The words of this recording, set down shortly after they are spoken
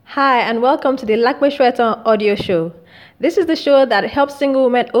Hi, and welcome to the Lakwe Shwetan audio show. This is the show that helps single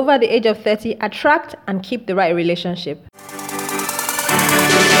women over the age of 30 attract and keep the right relationship.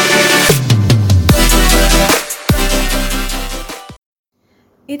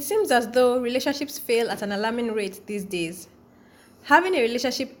 It seems as though relationships fail at an alarming rate these days. Having a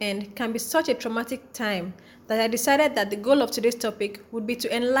relationship end can be such a traumatic time that I decided that the goal of today's topic would be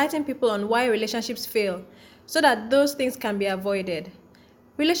to enlighten people on why relationships fail so that those things can be avoided.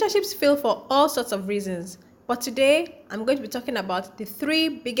 Relationships fail for all sorts of reasons, but today I'm going to be talking about the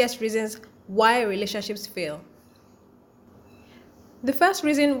 3 biggest reasons why relationships fail. The first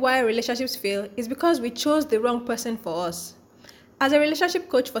reason why relationships fail is because we chose the wrong person for us. As a relationship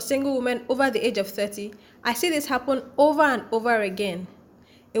coach for single women over the age of 30, I see this happen over and over again.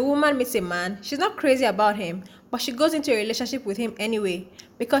 A woman meets a man, she's not crazy about him, but she goes into a relationship with him anyway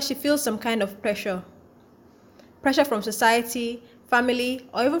because she feels some kind of pressure. Pressure from society, family,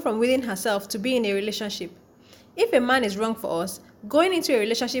 or even from within herself to be in a relationship. If a man is wrong for us, going into a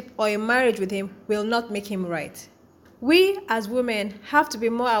relationship or a marriage with him will not make him right. We as women have to be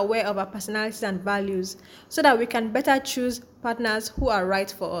more aware of our personalities and values so that we can better choose partners who are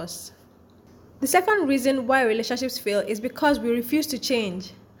right for us. The second reason why relationships fail is because we refuse to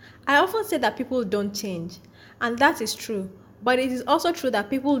change. I often say that people don't change, and that is true, but it is also true that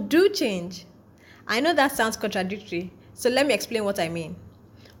people do change. I know that sounds contradictory, so let me explain what I mean.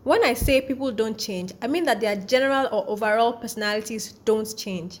 When I say people don't change, I mean that their general or overall personalities don't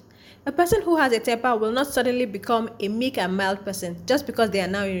change. A person who has a temper will not suddenly become a meek and mild person just because they are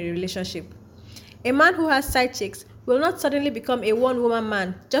now in a relationship. A man who has side chicks will not suddenly become a one-woman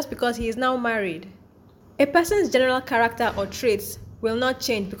man just because he is now married. A person's general character or traits will not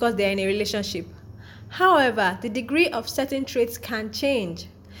change because they are in a relationship. However, the degree of certain traits can change.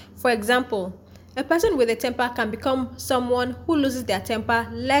 For example, a person with a temper can become someone who loses their temper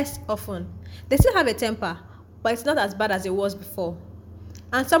less often. They still have a temper, but it's not as bad as it was before.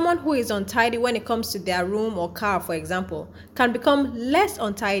 And someone who is untidy when it comes to their room or car, for example, can become less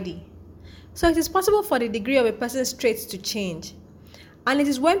untidy. So it is possible for the degree of a person's traits to change. And it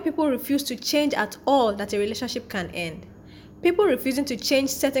is when people refuse to change at all that a relationship can end. People refusing to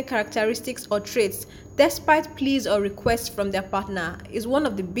change certain characteristics or traits despite pleas or requests from their partner is one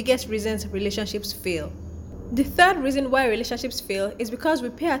of the biggest reasons relationships fail. The third reason why relationships fail is because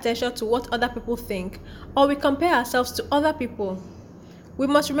we pay attention to what other people think or we compare ourselves to other people. We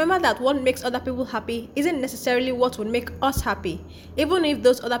must remember that what makes other people happy isn't necessarily what would make us happy, even if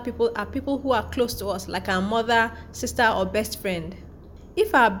those other people are people who are close to us, like our mother, sister, or best friend.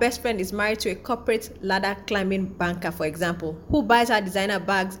 If our best friend is married to a corporate ladder climbing banker, for example, who buys her designer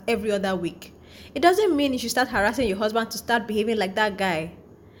bags every other week, it doesn't mean you should start harassing your husband to start behaving like that guy.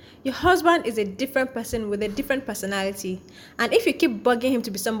 Your husband is a different person with a different personality, and if you keep bugging him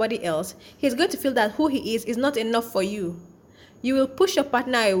to be somebody else, he's going to feel that who he is not enough for you. You will push your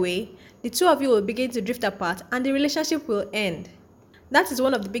partner away, the two of you will begin to drift apart, and the relationship will end. That is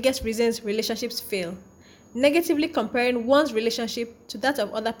one of the biggest reasons relationships fail. Negatively comparing one's relationship to that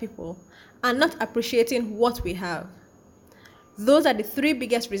of other people and not appreciating what we have. Those are the 3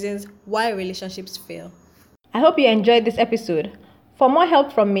 biggest reasons why relationships fail. I hope you enjoyed this episode. For more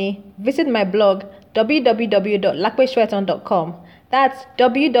help from me, visit my blog www.lakweshwetan.com. That's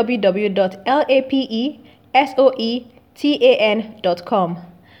www.lakweshwetan.com.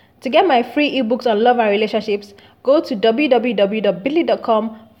 To get my free ebooks on love and relationships, go to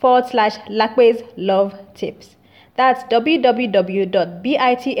www.bitly.com/Lakwe's Love Tips. That's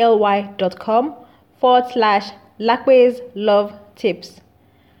www.bitly.com/Lakwe's Love Tips.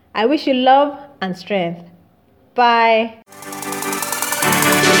 I wish you love and strength. Bye.